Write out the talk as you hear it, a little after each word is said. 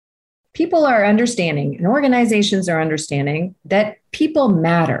people are understanding and organizations are understanding that people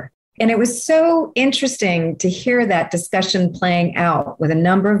matter. And it was so interesting to hear that discussion playing out with a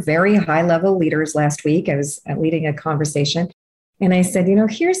number of very high-level leaders last week. I was leading a conversation, and I said,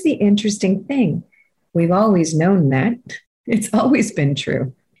 here's the interesting thing. We've always known that. It's always been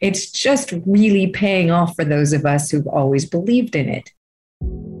true. It's just really paying off for those of us who've always believed in it.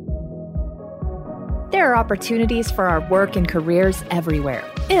 There are opportunities for our work and careers everywhere,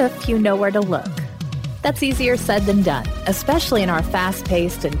 if you know where to look. That's easier said than done, especially in our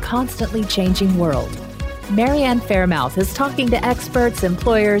fast-paced and constantly changing world. Marianne Fairmouth is talking to experts,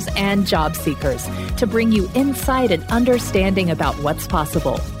 employers, and job seekers to bring you insight and understanding about what's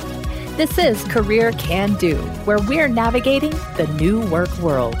possible. This is Career Can Do, where we're navigating the new work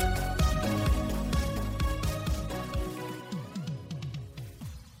world.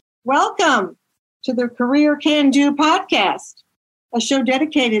 Welcome to the Career Can Do podcast, a show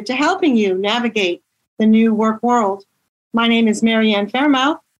dedicated to helping you navigate the new work world. My name is Marianne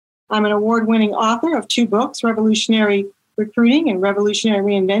Fairmouth. I'm an award-winning author of 2 books, Revolutionary Recruiting and Revolutionary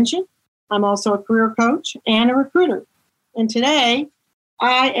Reinvention. I'm also a career coach and a recruiter. And today,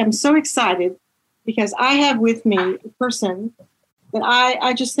 I am so excited because I have with me a person that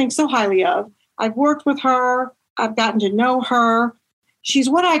I just think so highly of. I've worked with her. I've gotten to know her. She's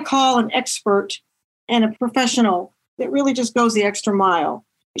what I call an expert and a professional that really just goes the extra mile.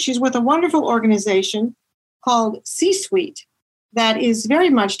 She's with a wonderful organization called C-Suite that is very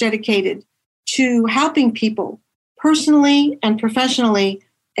much dedicated to helping people personally and professionally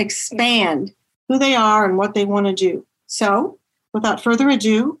expand who they are and what they want to do. So, without further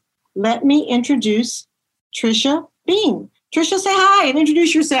ado, let me introduce Tricia Bean. Tricia, say hi and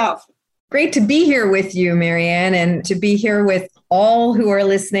introduce yourself. Great to be here with you, Marianne, and to be here with all who are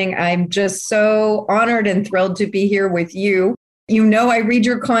listening. I'm just so honored and thrilled to be here with you. I read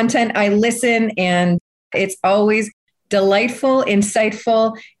your content, I listen, and it's always delightful,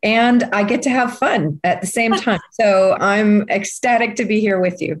 insightful, and I get to have fun at the same time. So I'm ecstatic to be here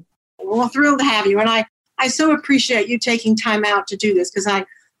with you. Well, thrilled to have you. And I so appreciate you taking time out to do this because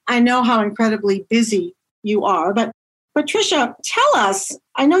I know how incredibly busy you are. But Tricia, tell us,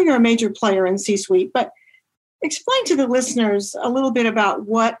 I know you're a major player in C-Suite, but explain to the listeners a little bit about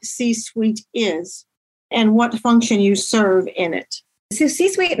what C-Suite is and what function you serve in it. So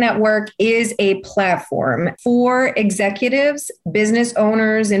C-Suite Network is a platform for executives, business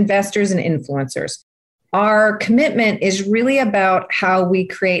owners, investors, and influencers. Our commitment is really about how we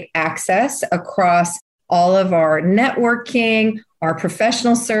create access across all of our networking, our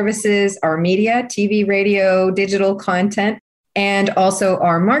professional services, our media, TV, radio, digital content, and also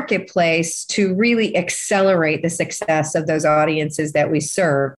our marketplace to really accelerate the success of those audiences that we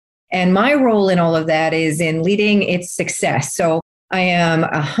serve. And my role in all of that is in leading its success. So I am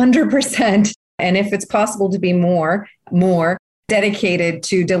 100%, and if it's possible to be more dedicated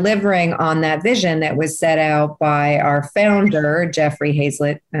to delivering on that vision that was set out by our founder, Jeffrey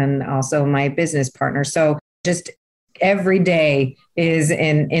Hazlett, and also my business partner. So just every day is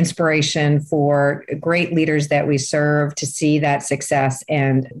an inspiration for great leaders that we serve to see that success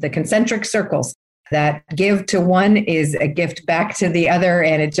and the concentric circles that give to one is a gift back to the other,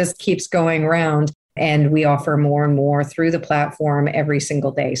 and it just keeps going round. And we offer more and more through the platform every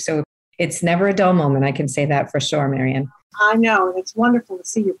single day. So it's never a dull moment. I can say that for sure, Marianne. I know. And it's wonderful to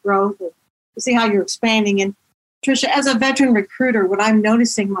see your growth and to see how you're expanding. And Tricia, as a veteran recruiter, what I'm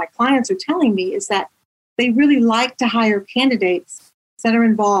noticing my clients are telling me is that they really like to hire candidates that are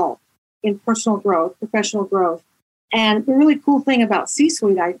involved in personal growth, professional growth. And the really cool thing about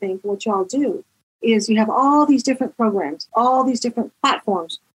C-Suite, I think, what y'all do is you have all these different programs, all these different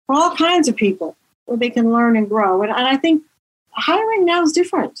platforms for all kinds of people where they can learn and grow. And I think hiring now is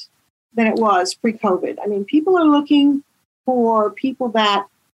different than it was pre-COVID. I mean, people are looking for people that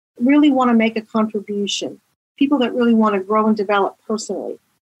really want to make a contribution, people that really want to grow and develop personally,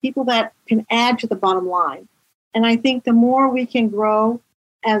 people that can add to the bottom line. And I think the more we can grow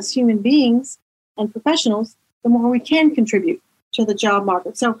as human beings and professionals, the more we can contribute to the job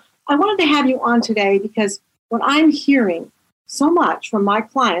market. So I wanted to have you on today because what I'm hearing so much from my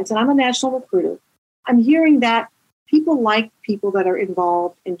clients, and I'm a national recruiter, I'm hearing that people like people that are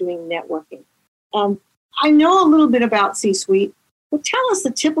involved in doing networking. I know a little bit about C-Suite, but tell us the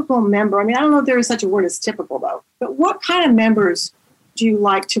typical member. I mean, I don't know if there is such a word as typical, though, but what kind of members do you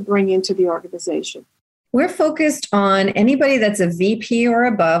like to bring into the organization? We're focused on anybody that's a VP or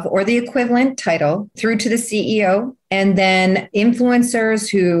above or the equivalent title through to the CEO, and then influencers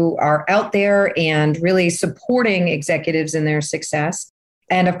who are out there and really supporting executives in their success.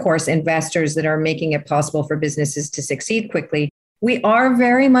 And of course, investors that are making it possible for businesses to succeed quickly. we are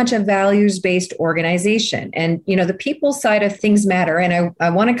very much a values-based organization. And, the people side of things matter. And I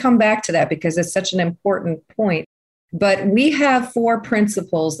want to come back to that because it's such an important point. But we have 4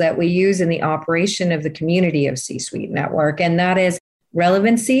 principles that we use in the operation of the community of C-Suite Network. And that is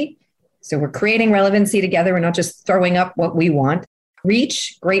relevancy. So we're creating relevancy together. We're not just throwing up what we want.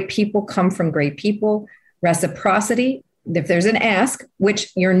 Reach, great people come from great people. Reciprocity, if there's an ask,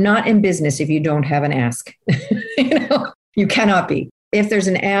 which you're not in business if you don't have an ask. You cannot be. If there's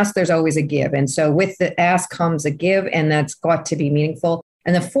an ask, there's always a give. And so with the ask comes a give, and that's got to be meaningful.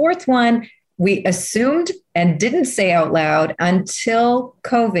 And the 4th one, we assumed and didn't say out loud until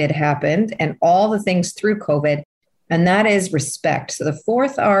COVID happened and all the things through COVID, and that is respect. So the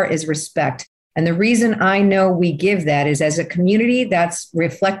 4th R is respect. And the reason I know we give that is as a community, that's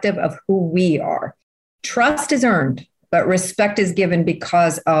reflective of who we are. Trust is earned, but respect is given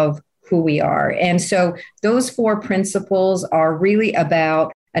because of who we are. And so those 4 principles are really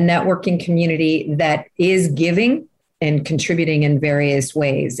about a networking community that is giving and contributing in various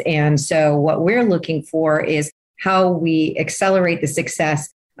ways. And so what we're looking for is how we accelerate the success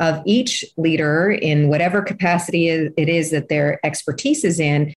of each leader in whatever capacity it is that their expertise is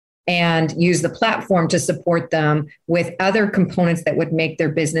in, and use the platform to support them with other components that would make their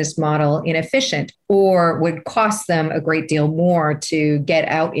business model inefficient or would cost them a great deal more to get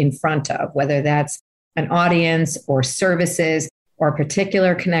out in front of, whether that's an audience or services or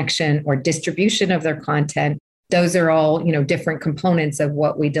particular connection or distribution of their content. Those are all, different components of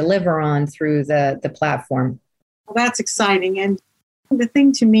what we deliver on through the platform. Well, that's exciting. And the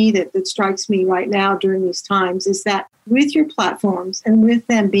thing to me that strikes me right now during these times is that with your platforms and with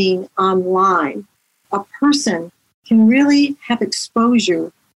them being online, a person can really have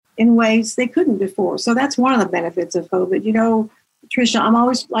exposure in ways they couldn't before. So that's one of the benefits of COVID. Tricia, I'm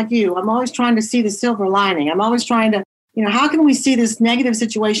always like you. I'm always trying to see the silver lining. I'm always trying to, how can we see this negative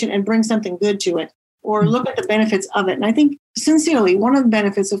situation and bring something good to it? Or look at the benefits of it. And I think, sincerely, one of the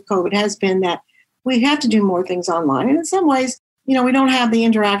benefits of COVID has been that we have to do more things online. And in some ways, we don't have the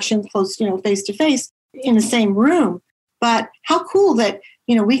interaction close, face to face in the same room. But how cool that,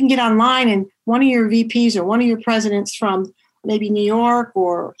 we can get online and one of your VPs or one of your presidents from maybe New York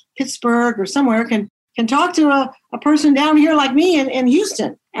or Pittsburgh or somewhere can talk to a person down here like me in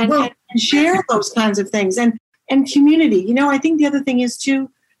Houston and share those kinds of things and community. I think the other thing is too,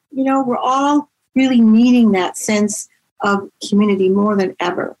 we're all really needing that sense of community more than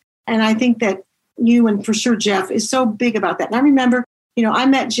ever. And I think that you and for sure Jeff is so big about that. And I remember, I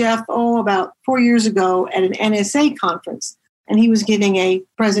met Jeff, about 4 years ago at an NSA conference, and he was giving a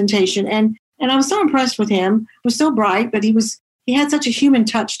presentation. And I was so impressed with him. He was so bright, but he had such a human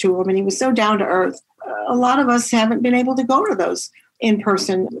touch to him, and he was so down to earth. A lot of us haven't been able to go to those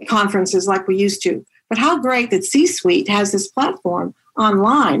in-person conferences like we used to. But how great that C-Suite has this platform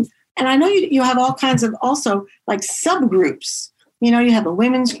online. And I know you have all kinds of also like subgroups. You have a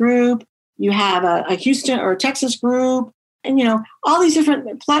women's group, you have a Houston or a Texas group, and, all these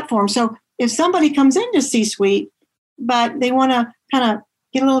different platforms. So if somebody comes into C-Suite, but they want to kind of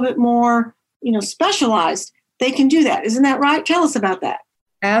get a little bit more, specialized, they can do that. Isn't that right? Tell us about that.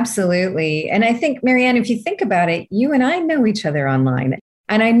 Absolutely. And I think, Marianne, if you think about it, you and I know each other online.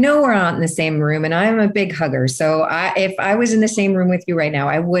 And I know we're not in the same room, and I'm a big hugger. So if I was in the same room with you right now,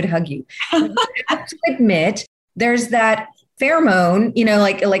 I would hug you. I have to admit, there's that pheromone,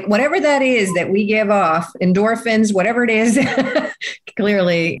 like whatever that is that we give off, endorphins, whatever it is.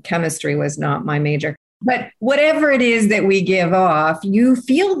 Clearly, chemistry was not my major. But whatever it is that we give off, you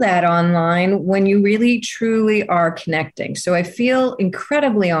feel that online when you really, truly are connecting. So I feel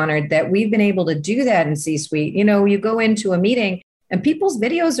incredibly honored that we've been able to do that in C-Suite. You go into a meeting, and people's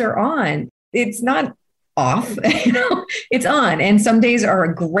videos are on. It's not off, it's on. And some days are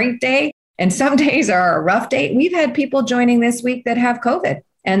a great day and some days are a rough day. We've had people joining this week that have COVID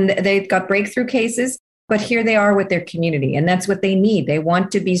and they've got breakthrough cases, but here they are with their community. And that's what they need. They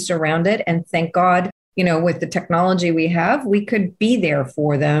want to be surrounded. And thank God, with the technology we have, we could be there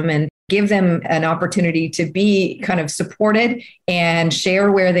for them and give them an opportunity to be kind of supported and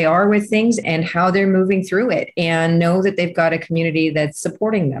share where they are with things and how they're moving through it and know that they've got a community that's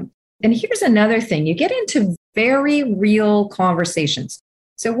supporting them. And here's another thing, you get into very real conversations.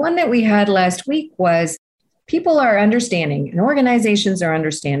 So one that we had last week was people are understanding and organizations are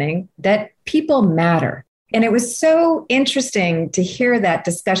understanding that people matter. And it was so interesting to hear that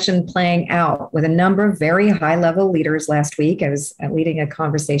discussion playing out with a number of very high-level leaders last week. I was leading a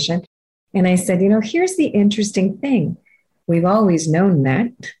conversation. And I said, here's the interesting thing. We've always known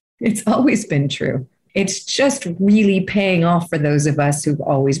that. It's always been true. It's just really paying off for those of us who've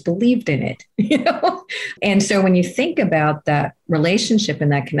always believed in it, And so when you think about that relationship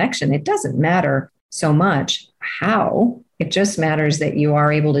and that connection, it doesn't matter so much how, it just matters that you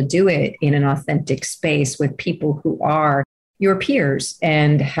are able to do it in an authentic space with people who are your peers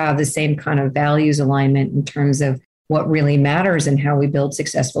and have the same kind of values alignment in terms of what really matters and how we build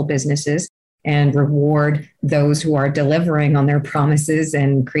successful businesses and reward those who are delivering on their promises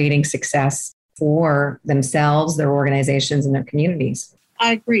and creating success for themselves, their organizations, and their communities.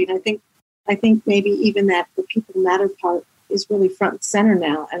 I agree. And I think maybe even that the people matter part is really front and center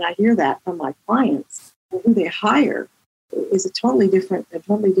now. And I hear that from my clients. Who they hire is a totally different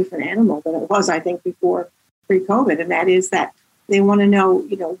animal than it was, I think, before pre-COVID. And that is that they want to know,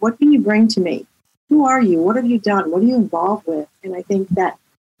 what can you bring to me? Who are you? What have you done? What are you involved with? And I think that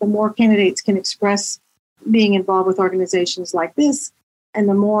the more candidates can express being involved with organizations like this, and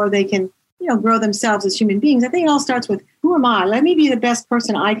the more they can, grow themselves as human beings. I think it all starts with, who am I? Let me be the best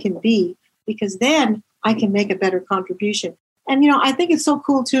person I can be, because then I can make a better contribution. And, I think it's so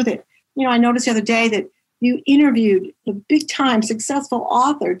cool too that, I noticed the other day that you interviewed the big time successful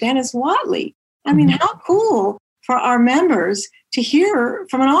author, Dennis Waitley. I mean, how cool for our members to hear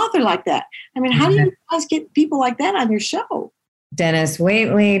from an author like that. I mean, how do you guys get people like that on your show? Dennis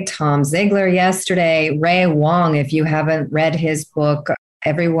Waitley, Tom Ziegler yesterday, Ray Wang, if you haven't read his book,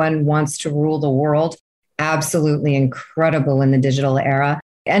 Everyone Wants to Rule the World, absolutely incredible in the digital era.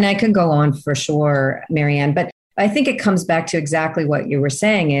 And I could go on for sure, Marianne, but I think it comes back to exactly what you were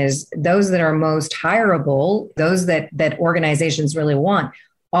saying is those that are most hireable, those that organizations really want,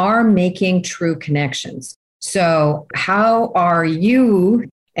 are making true connections. So how are you,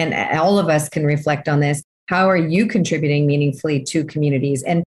 and all of us can reflect on this, how are you contributing meaningfully to communities?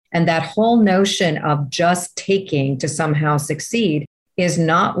 And that whole notion of just taking to somehow succeed is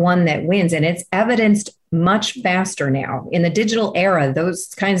not one that wins. And it's evidenced much faster now. In the digital era, those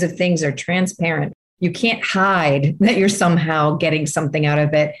kinds of things are transparent. You can't hide that you're somehow getting something out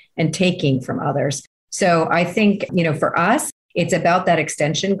of it and taking from others. So I think, for us, it's about that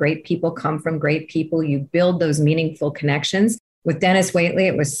extension. Great people come from great people. You build those meaningful connections. With Dennis Waitley,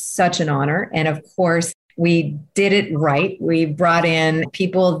 it was such an honor. And of course, we did it right. We brought in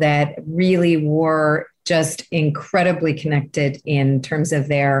people that really were just incredibly connected in terms of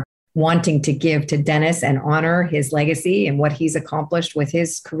their wanting to give to Dennis and honor his legacy and what he's accomplished with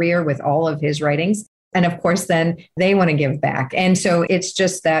his career, with all of his writings. And of course, then they want to give back. And so it's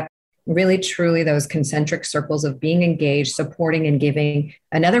just that really, truly those concentric circles of being engaged, supporting and giving.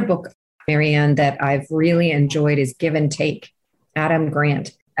 Another book, Marianne, that I've really enjoyed is Give and Take, Adam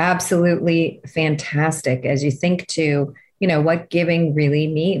Grant. Absolutely fantastic as you think to, what giving really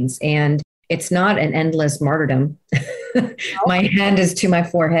means. And it's not an endless martyrdom. My hand is to my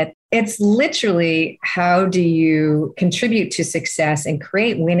forehead. It's literally, how do you contribute to success and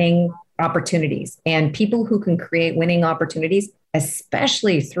create winning opportunities? And people who can create winning opportunities,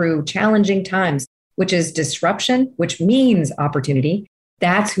 especially through challenging times, which is disruption, which means opportunity,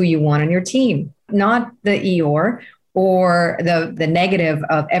 that's who you want on your team, not the Eeyore or the negative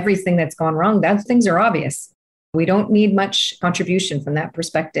of everything that's gone wrong. Those things are obvious. We don't need much contribution from that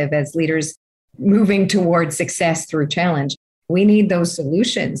perspective as leaders moving towards success through challenge. We need those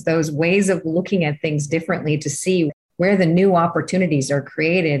solutions, those ways of looking at things differently to see where the new opportunities are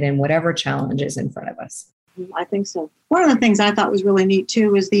created and whatever challenge is in front of us. I think so. One of the things I thought was really neat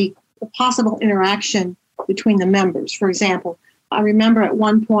too is the possible interaction between the members. For example, I remember at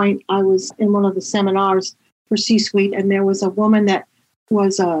one point I was in one of the seminars for C-Suite, and there was a woman that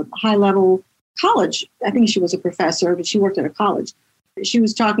was a high-level college. I think she was a professor, but she worked at a college. She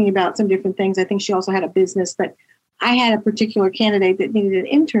was talking about some different things. I think she also had a business, but I had a particular candidate that needed an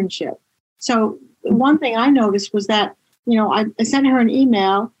internship. So one thing I noticed was that, I sent her an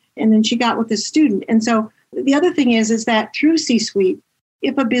email and then she got with the student. And so the other thing is that through C-Suite,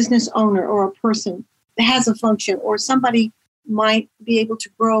 if a business owner or a person has a function or somebody might be able to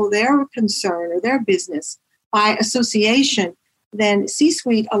grow their concern or their business by association, then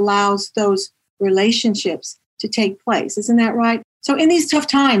C-Suite allows those relationships to take place. Isn't that right? So in these tough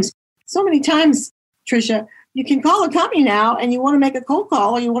times, so many times, Tricia, you can call a company now and you want to make a cold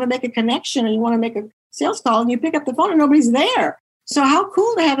call or you want to make a connection or you want to make a sales call and you pick up the phone and nobody's there. So how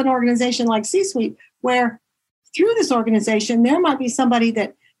cool to have an organization like C-Suite where through this organization, there might be somebody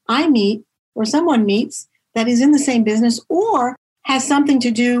that I meet or someone meets that is in the same business or has something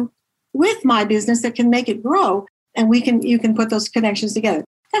to do with my business that can make it grow. And you can put those connections together.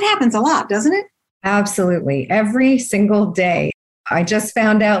 That happens a lot, doesn't it? Absolutely. Every single day. I just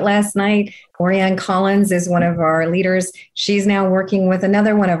found out last night, Orianne Collins is one of our leaders. She's now working with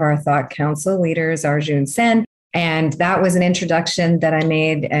another one of our Thought Council leaders, Arjun Sen. And that was an introduction that I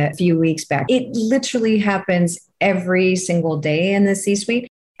made a few weeks back. It literally happens every single day in the C-suite.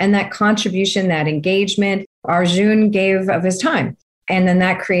 And that contribution, that engagement, Arjun gave of his time. And then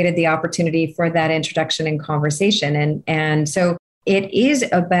that created the opportunity for that introduction and conversation. And so it is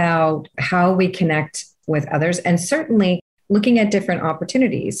about how we connect with others, and certainly looking at different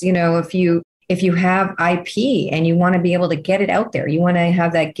opportunities. If you have IP and you want to be able to get it out there, you want to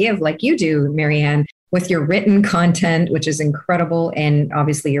have that give like you do, Marianne, with your written content, which is incredible, and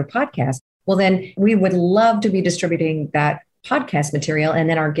obviously your podcast. Well, then we would love to be distributing that podcast material. And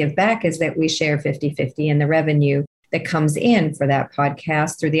then our give back is that we share 50-50 in the revenue that comes in for that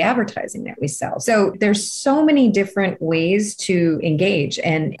podcast through the advertising that we sell. So there's so many different ways to engage.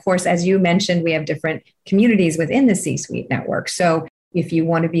 And of course, as you mentioned, we have different communities within the C-suite network. So if you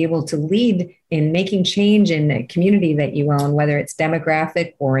want to be able to lead in making change in a community that you own, whether it's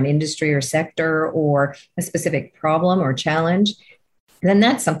demographic or an industry or sector or a specific problem or challenge, then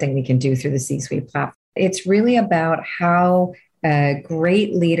that's something we can do through the C-suite platform. It's really about how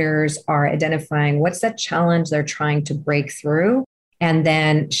great leaders are identifying what's that challenge they're trying to break through, and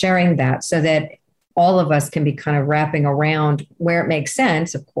then sharing that so that all of us can be kind of wrapping around where it makes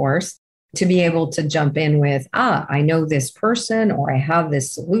sense, of course, to be able to jump in with, I know this person, or I have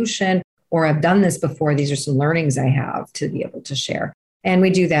this solution, or I've done this before. These are some learnings I have to be able to share. And we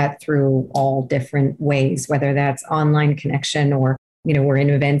do that through all different ways, whether that's online connection or, we're in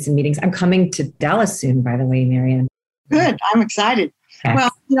events and meetings. I'm coming to Dallas soon, by the way, Marianne. Good. I'm excited.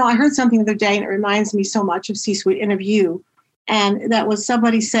 Yes. Well, I heard something the other day, and it reminds me so much of C-Suite Interview. And that was,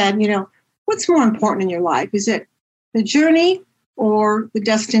 somebody said, what's more important in your life? Is it the journey or the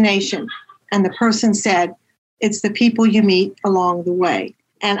destination? And the person said, it's the people you meet along the way.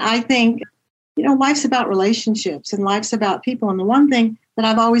 And I think, life's about relationships and life's about people. And the one thing that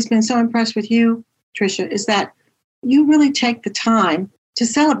I've always been so impressed with you, Tricia, is that you really take the time to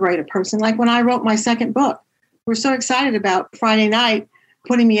celebrate a person. Like when I wrote my second book, we're so excited about Friday night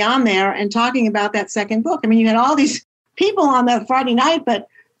putting me on there and talking about that second book. I mean, you had all these people on that Friday night, but,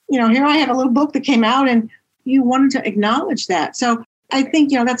 here I have a little book that came out and you wanted to acknowledge that. So I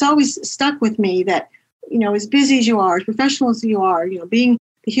think, that's always stuck with me that, as busy as you are, as professional as you are, being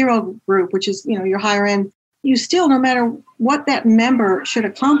the hero group, which is, your higher end, you still, no matter what that member should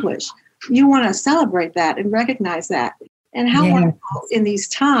accomplish, you want to celebrate that and recognize that. And how wonderful in these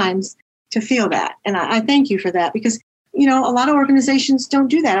times to feel that. And I thank you for that, because, a lot of organizations don't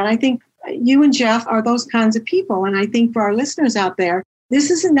do that. And I think you and Jeff are those kinds of people. And I think for our listeners out there, this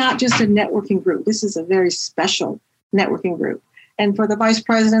is not just a networking group. This is a very special networking group. And for the vice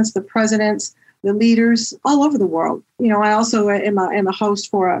presidents, the presidents, the leaders all over the world. I also am a host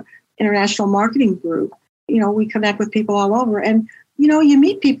for an international marketing group. We connect with people all over. And, you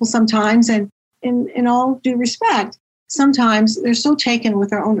meet people sometimes, and in all due respect, sometimes they're so taken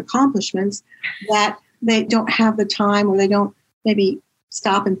with their own accomplishments that they don't have the time, or they don't maybe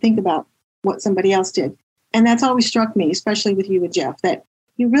stop and think about what somebody else did. And that's always struck me, especially with you and Jeff, that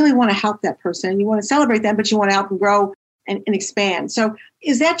you really want to help that person. You want to celebrate them, but you want to help them grow and expand. So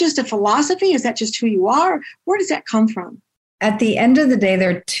is that just a philosophy? Is that just who you are? Where does that come from? At the end of the day,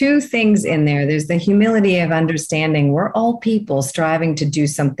 there are two things in there. There's the humility of understanding we're all people striving to do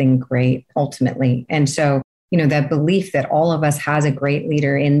something great ultimately. And so, that belief that all of us has a great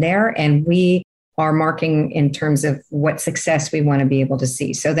leader in there, and we are marking in terms of what success we want to be able to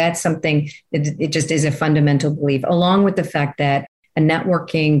see. So that's something, it just is a fundamental belief, along with the fact that a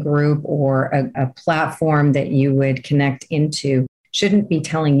networking group or a platform that you would connect into shouldn't be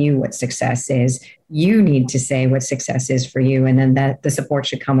telling you what success is. You need to say what success is for you, and then that the support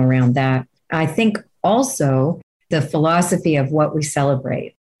should come around that. I think also the philosophy of what we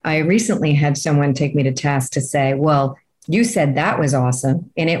celebrate. I recently had someone take me to task to say, well, you said that was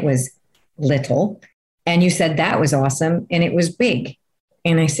awesome and it was little, and you said that was awesome and it was big.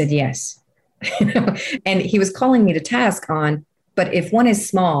 And I said, yes. And he was calling me to task on, but if one is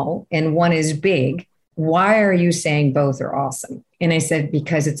small and one is big, why are you saying both are awesome? And I said,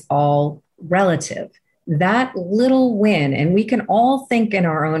 because it's all relative. That little win, and we can all think in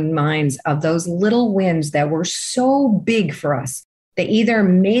our own minds of those little wins that were so big for us. They either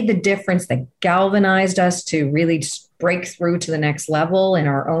made the difference that galvanized us to really break through to the next level in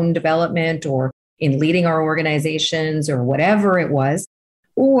our own development or in leading our organizations or whatever it was,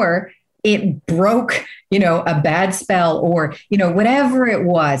 or it broke, a bad spell, or, whatever it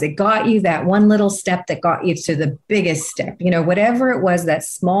was, it got you that one little step that got you to the biggest step, whatever it was, that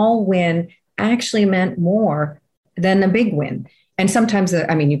small win actually meant more than the big win. And sometimes,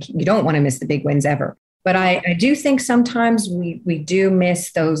 you don't want to miss the big wins ever. But I do think sometimes we do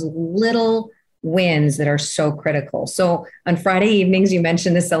miss those little wins that are so critical. So on Friday evenings, you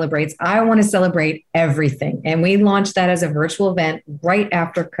mentioned the Celebrates. I want to celebrate everything. And we launched that as a virtual event right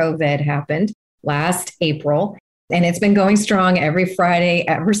after COVID happened last April. And it's been going strong every Friday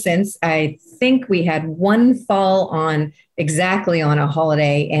ever since. I think we had one fall on exactly on a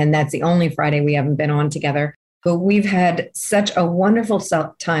holiday, and that's the only Friday we haven't been on together. But we've had such a wonderful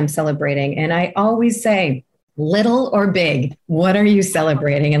time celebrating. And I always say, little or big, what are you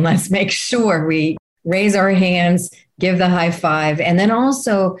celebrating? And let's make sure we raise our hands, give the high five, and then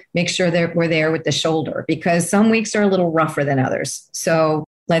also make sure that we're there with the shoulder, because some weeks are a little rougher than others. So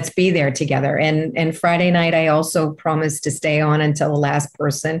let's be there together. And Friday night, I also promised to stay on until the last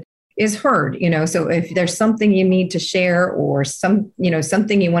person is heard. So if there's something you need to share or something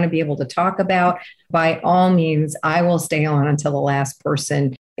you want to be able to talk about, by all means, I will stay on until the last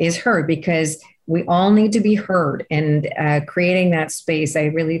person is heard, because we all need to be heard. And creating that space, I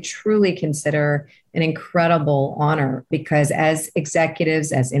really, truly consider an incredible honor, because as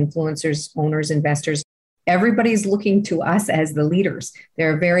executives, as influencers, owners, investors, everybody's looking to us as the leaders.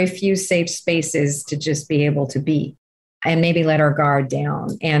 There are very few safe spaces to just be able to be and maybe let our guard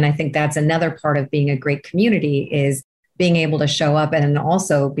down. And I think that's another part of being a great community, is being able to show up and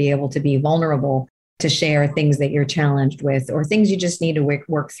also be able to be vulnerable to share things that you're challenged with or things you just need to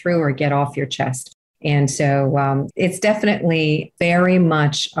work through or get off your chest. And so it's definitely very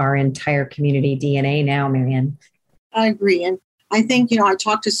much our entire community DNA now, Marianne. I agree. And I think, I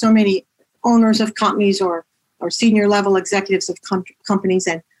talk to so many owners of companies or senior level executives of companies,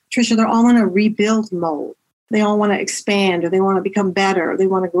 and Tricia, they're all in a rebuild mode. They all want to expand, or they want to become better, or they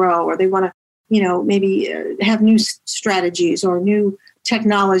want to grow, or they want to, maybe have new strategies or new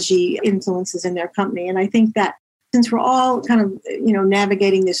technology influences in their company. And I think that since we're all kind of,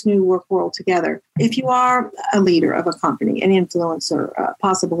 navigating this new work world together, if you are a leader of a company, an influencer, a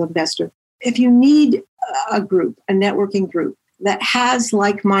possible investor, if you need a group, a networking group that has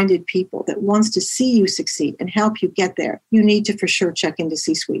like-minded people that wants to see you succeed and help you get there, you need to for sure check into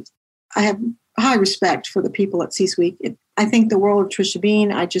C-Suite. I have high respect for the people at C-Suite. I think the world of Tricia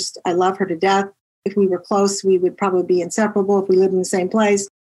Bean. I love her to death. If we were close, we would probably be inseparable. If we lived in the same place,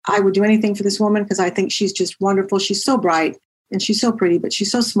 I would do anything for this woman, because I think she's just wonderful. She's so bright and she's so pretty, but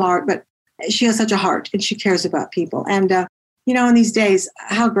she's so smart, but she has such a heart and she cares about people. And, in these days,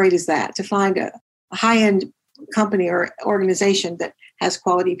 how great is that to find a high-end company or organization that has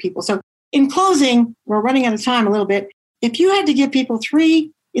quality people. So in closing, we're running out of time a little bit. If you had to give people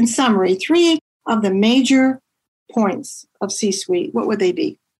three of the major points of C-Suite, what would they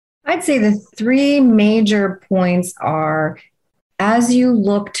be? I'd say the three major points are, as you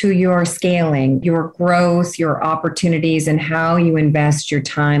look to your scaling, your growth, your opportunities, and how you invest your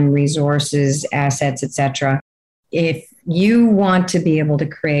time, resources, assets, etc. If you want to be able to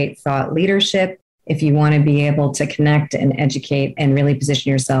create thought leadership, if you want to be able to connect and educate and really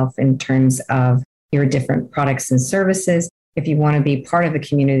position yourself in terms of your different products and services, if you want to be part of a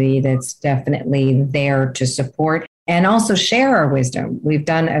community that's definitely there to support and also share our wisdom. We've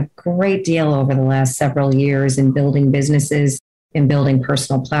done a great deal over the last several years in building businesses, in building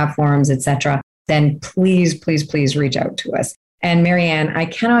personal platforms, etc. Then please, please, please reach out to us. And Marianne, I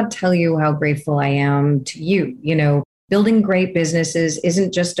cannot tell you how grateful I am to you. Building great businesses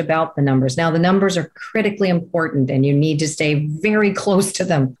isn't just about the numbers. Now, the numbers are critically important and you need to stay very close to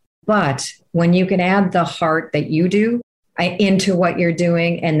them. But when you can add the heart that you do into what you're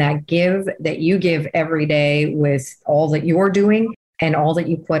doing, and that you give every day with all that you're doing and all that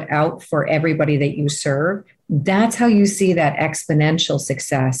you put out for everybody that you serve, that's how you see that exponential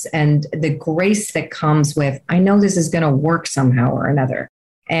success and the grace that comes with, I know this is going to work somehow or another.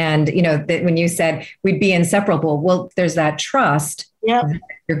 And, that when you said we'd be inseparable, well, there's that trust. Yep.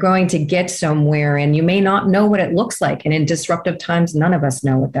 You're going to get somewhere and you may not know what it looks like. And in disruptive times, none of us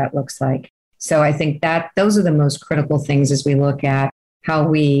know what that looks like. So I think that those are the most critical things as we look at how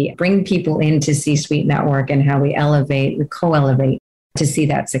we bring people into C-Suite Network and how we co-elevate to see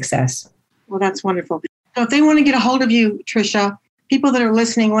that success. Well, that's wonderful. So if they want to get a hold of you, Tricia, people that are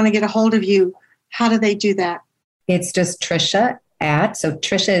listening want to get a hold of you, how do they do that? It's just Tricia so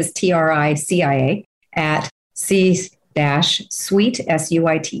Tricia is TRICIA at C-Suite,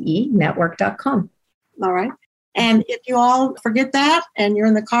 SUITE, network.com. All right. And if you all forget that and you're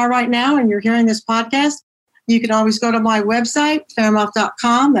in the car right now and you're hearing this podcast, you can always go to my website,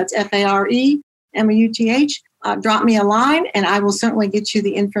 faremuth.com. That's FAREMUTH. Drop me a line and I will certainly get you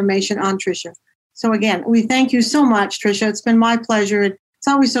the information on Tricia. So again, we thank you so much, Tricia. It's been my pleasure. It's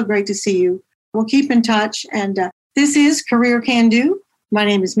always so great to see you. We'll keep in touch. And This is Career Can Do. My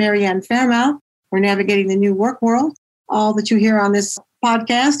name is Marianne Fairmouth. We're navigating the new work world. All that you hear on this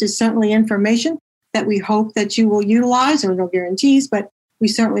podcast is certainly information that we hope that you will utilize. There are no guarantees, but we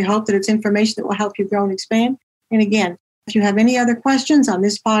certainly hope that it's information that will help you grow and expand. And again, if you have any other questions on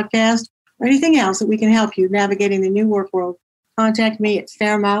this podcast or anything else that we can help you navigating the new work world, contact me at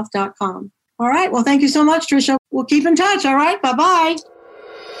fairmouth.com. All right. Well, thank you so much, Tricia. We'll keep in touch. All right. Bye-bye.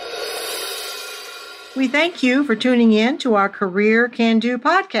 We thank you for tuning in to our Career Can Do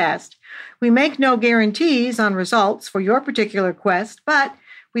podcast. We make no guarantees on results for your particular quest, but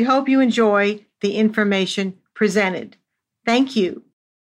we hope you enjoy the information presented. Thank you.